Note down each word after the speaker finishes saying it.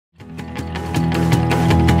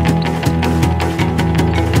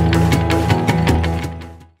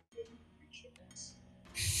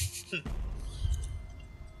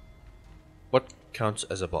counts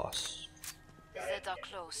as a boss. Zed are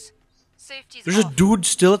close. Safety's There's a off. dude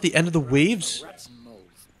still at the end of the waves?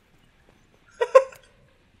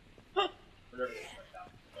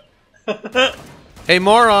 Hey,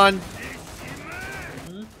 moron!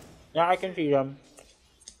 Yeah, I can see them.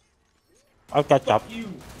 I'll catch up.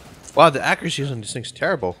 Wow, the accuracy on this thing's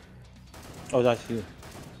terrible. Oh, that's you.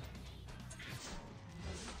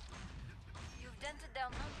 You've dented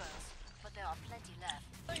down numbers, but there are plenty left.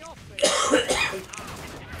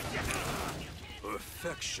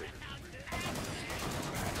 Perfection.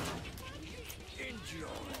 Enjoy.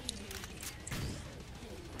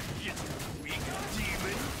 You weak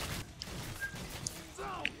demon.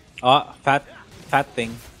 Ah, fat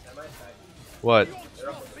thing. What?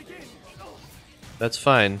 That's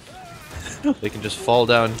fine. They can just fall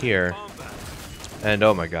down here. And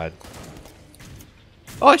oh my god.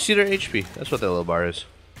 Oh, I see their HP. That's what that little bar is.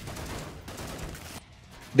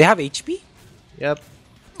 They have HP? Yep.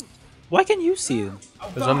 Why can you see them?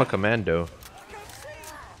 Because I'm a commando.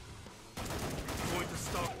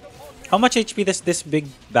 How much HP does this big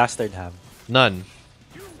bastard have? None.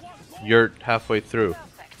 You're halfway through.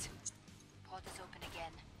 Perfect. Port is open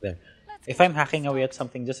again. There. If I'm hacking away at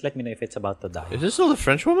something, just let me know if it's about to die. Is this still the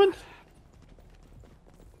French woman?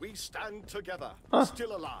 We stand together, Huh.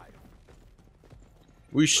 still alive.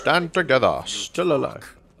 We stand together, still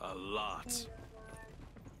alive. A lot.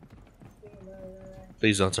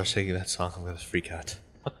 Please don't start singing that song. I'm gonna freak out.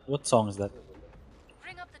 What song is that?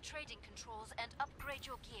 Bring up the trading controls and upgrade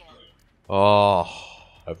your gear. Oh,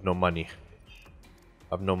 I have no money.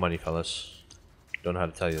 I have no money, fellas. Don't know how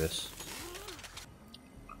to tell you this.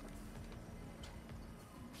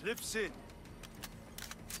 Flips in.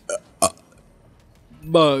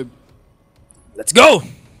 But let's go.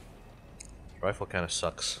 Rifle kind of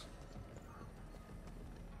sucks.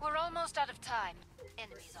 We're almost out of time.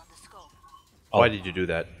 Enemies on the scope. Why did you do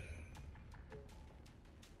that?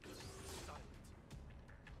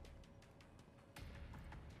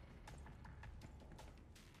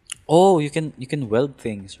 Oh, you can weld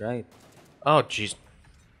things, right? Oh, jeez.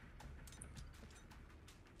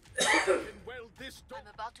 Well, this I'm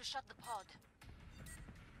about to shut the pod.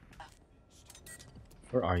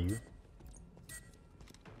 Where are you?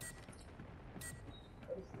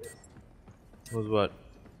 Was what?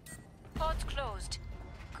 Pod's closed.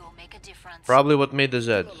 Go make a difference. Probably what made the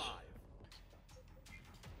Zeds.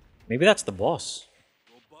 Maybe that's the boss.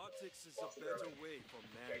 robotics is a better way for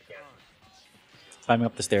mankind. Climbing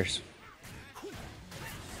up the stairs.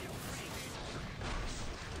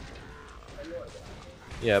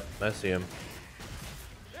 Yep, I see him.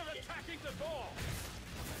 They're attacking the door.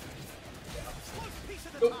 One piece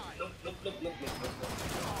at a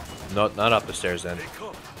time. Not up the stairs then. They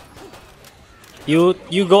come.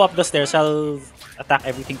 You go up the stairs. I'll attack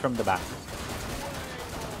everything from the back.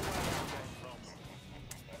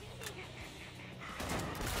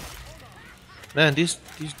 Man, these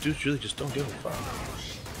dudes really just don't give a fuck.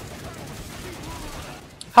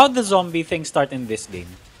 How'd the zombie thing start in this game?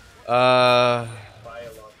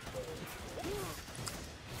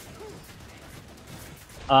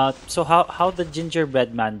 So how did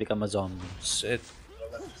gingerbread man become a zombie? It.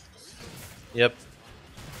 Yep.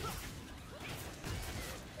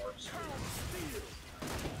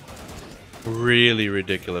 Really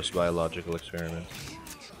ridiculous biological experiment.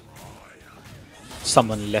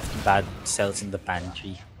 Someone left bad cells in the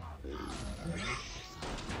pantry.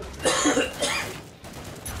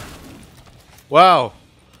 Wow!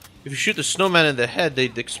 If you shoot the snowman in the head,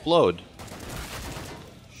 they'd explode.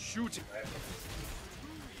 Shooting.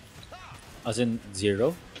 As in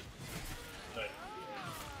 0?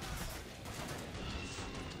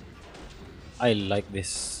 I like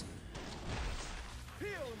this.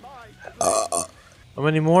 How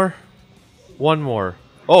many more? One more.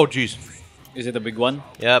 Oh, jeez. Is it a big one?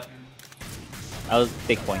 Yep. I'll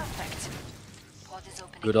take point. Perfect. Pod is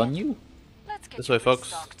open Good again. on you. Let's get This you way,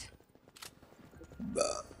 folks. restocked.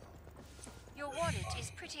 Your wallet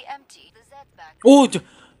is pretty empty. The Z back. Oh, Nice.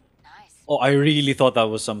 oh! I really thought that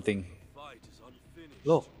was something. Fight is unfinished.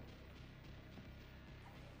 Look.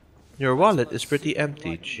 Your wallet is pretty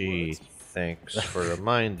empty. Gee, thanks for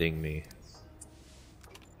reminding me.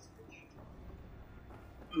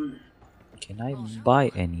 Can I buy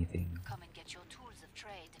anything? Come and get your tools of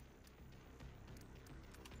trade.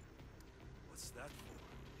 What's that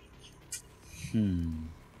for?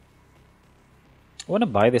 I wanna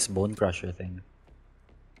buy this bone crusher thing.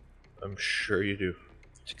 I'm sure you do.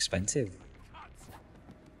 It's expensive.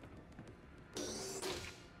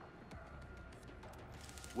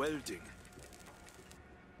 Welding.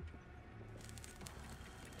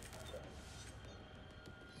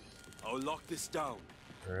 I'll lock this down.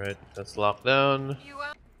 Alright, that's locked down. You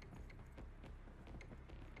are.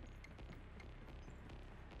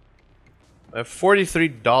 I have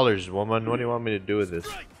 $43, woman. What do you want me to do with this?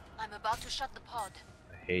 I'm about to shut the pod.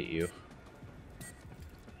 I hate you.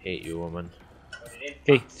 Hate you, woman.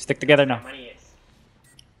 Okay, stick together now.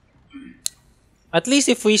 At least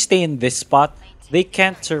if we stay in this spot, they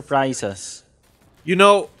can't surprise us. You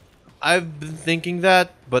know, I've been thinking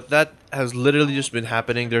that, but that has literally just been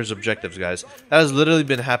happening. There's objectives, guys. That has literally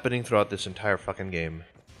been happening throughout this entire fucking game.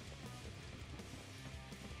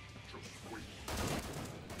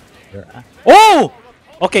 Oh!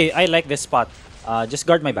 Okay, I like this spot. Just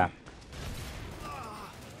guard my back.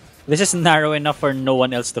 This is narrow enough for no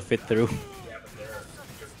one else to fit through.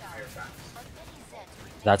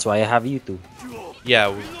 That's why I have you two.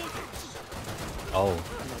 Yeah, Oh.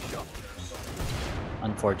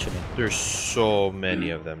 Unfortunate. there's so many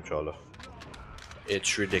of them, Cholo.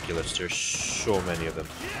 It's ridiculous. There's so many of them.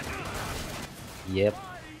 Yep.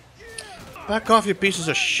 Back off, you pieces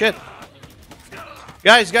of shit.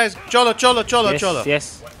 Guys, Cholo. Yes,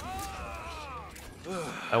 yes.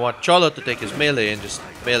 I want Cholo to take his melee and just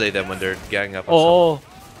melee them when they're ganging up on someone. Oh,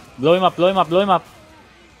 blow him up, blow him up, blow him up.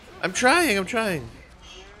 I'm trying.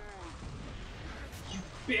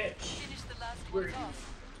 Finish the last one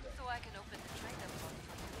off, so I can open the trader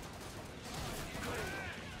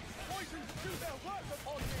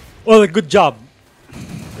pod. Oh, good job.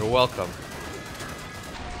 You're welcome.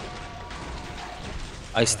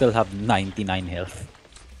 I still have 99 health.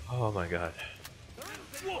 Oh my god.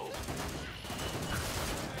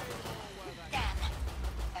 Damn.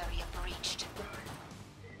 Area breached.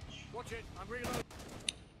 Watch it. I'm reloading.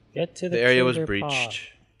 Get to the The area was trader breached.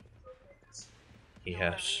 He You're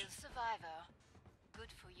a has. real survivor.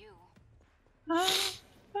 Good for you.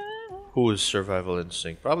 Whose survival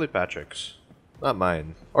instinct? Probably Patrick's. Not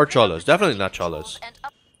mine. Or Cholo's. Definitely not Cholo's. And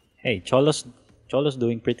up. Hey, Cholo's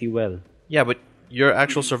doing pretty well. Yeah, but your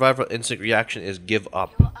actual survival instinct reaction is give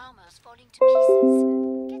up. Your armor's falling to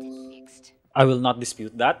pieces. Get it fixed. I will not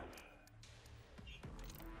dispute that.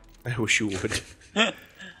 I wish you would.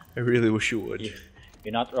 I really wish you would.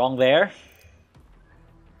 You're not wrong there.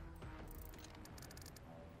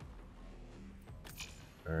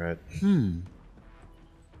 Alright.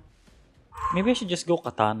 Maybe I should just go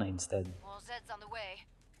katana instead. More Zeds on the way.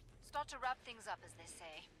 Start to wrap things up, as they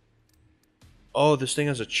say. Oh, this thing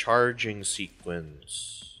has a charging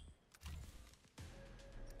sequence.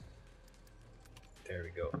 There we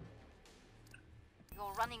go.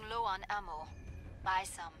 You're running low on ammo. Buy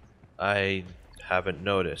some. I haven't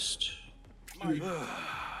noticed.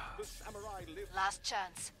 Last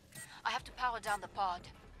chance. I have to power down the pod.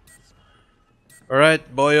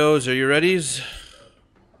 Alright, boyos, are you readies?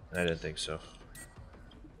 I didn't think so.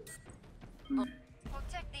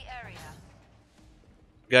 Protect the area.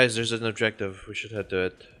 Guys, there's an objective. We should head to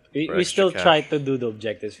it. We for extra still cash. try to do the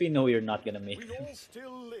objectives. We know you're not gonna make We them. all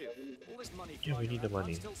still live. All this money Yeah, we need the flying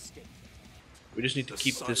money. around, I'm still skinny. We just need to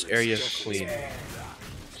keep this area clean.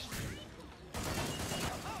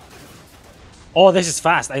 Oh, this is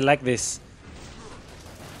fast. I like this.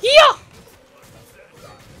 Yeah.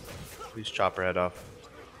 Please chop her head off.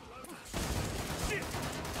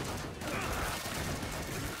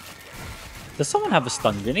 Does someone have a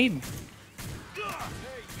stun grenade?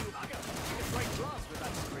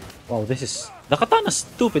 Wow, this is the katana's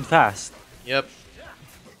stupid fast. Yep.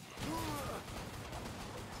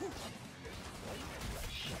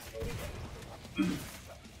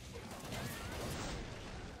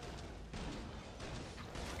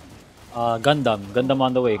 Gundam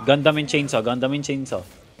on the way. Gundam in chainsaw.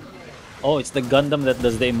 Oh, it's the Gundam that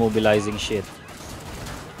does the immobilizing shit.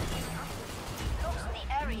 Close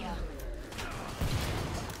the area.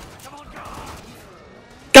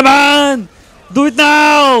 Come on! Do it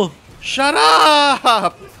now! Shut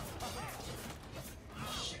up! When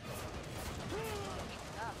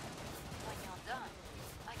you're done,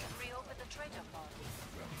 I can reopen the trader pod.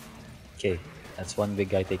 Okay, that's one big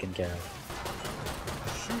guy taken care of.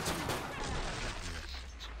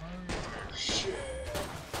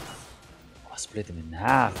 Oh, split him in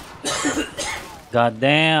half. God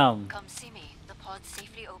damn. Come see me. The pod's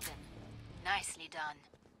safely open. Nicely done.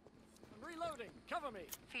 I'm reloading. Cover me.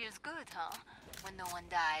 Feels good, huh? When no one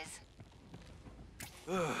dies.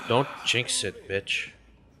 Don't jinx it, bitch.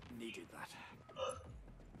 Needed that.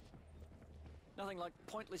 Nothing like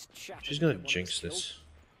pointless chat. She's gonna jinx this.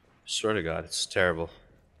 Swear to God, it's terrible.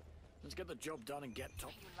 Let's get the job done and get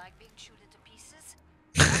top. You like being chewed into pieces?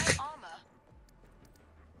 My armor.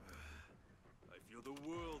 I feel the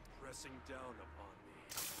world pressing down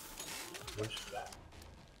upon me.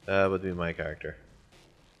 That would be my character.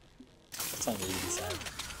 sounds really sad.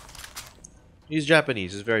 He's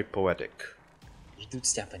Japanese. He's very poetic. Your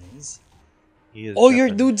dude's Japanese? He is Oh, your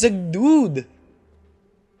Japanese. dude's a dude!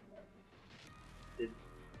 Did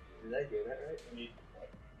I hear that right? I mean,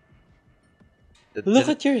 Look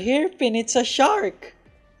at your hairpin, it's a shark!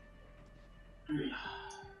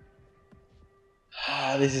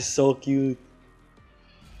 Ah, this is so cute.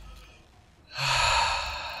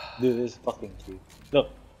 Dude, this is fucking cute.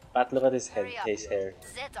 Look, Pat, look at his head, Hurry up. his hair.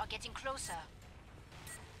 Zeds are getting closer.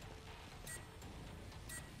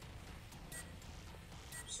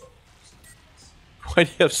 Why do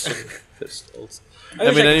you have so many pistols? I I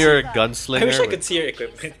wish mean, I could you're a see- gunslinger. I wish I but could see your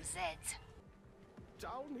equipment. Zeds.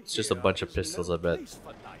 It's just a bunch of pistols, I bet.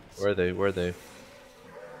 Where are they? Where are they?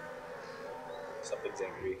 Something's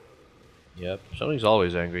angry. Yep, something's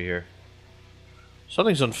always angry here.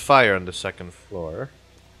 Something's on fire on the second floor.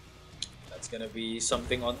 That's gonna be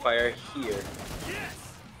something on fire here.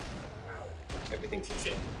 Everything's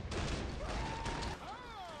insane.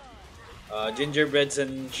 Gingerbreads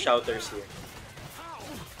and shouters here.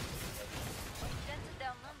 We've dented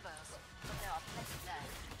their numbers, but there are plenty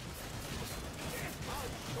left.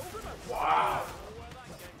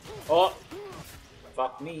 Oh!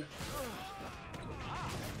 Fuck me.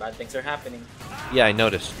 Bad things are happening. Yeah, I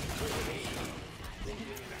noticed.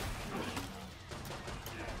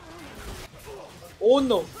 Oh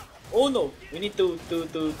no! Oh no! We need to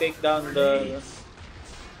take down the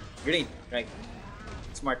grenade. Right.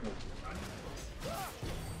 Smart move.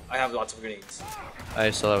 I have lots of grenades.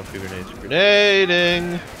 I still have a few grenades.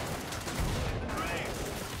 Grenading!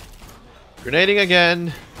 Grenading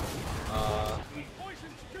again!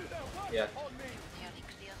 Yeah. Nearly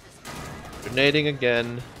cleared this. Grenading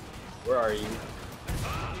again. Where are you?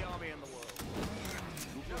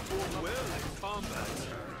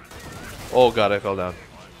 Oh god, I fell down.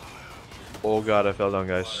 Oh god, I fell down,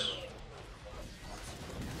 guys.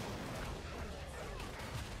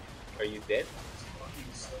 Are you dead?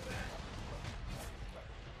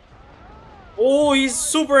 Oh, he's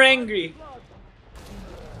super angry.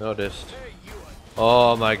 Noticed.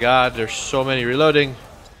 Oh my god, there's so many reloading.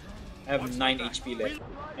 I have 9 HP left.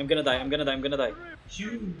 I'm gonna die. I'm gonna die. I'm gonna die.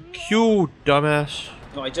 Q, dumbass.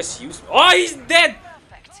 No, I just used. Oh, he's dead.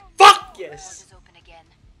 Perfect. Fuck yes. Is open again.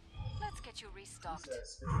 Let's get you restocked.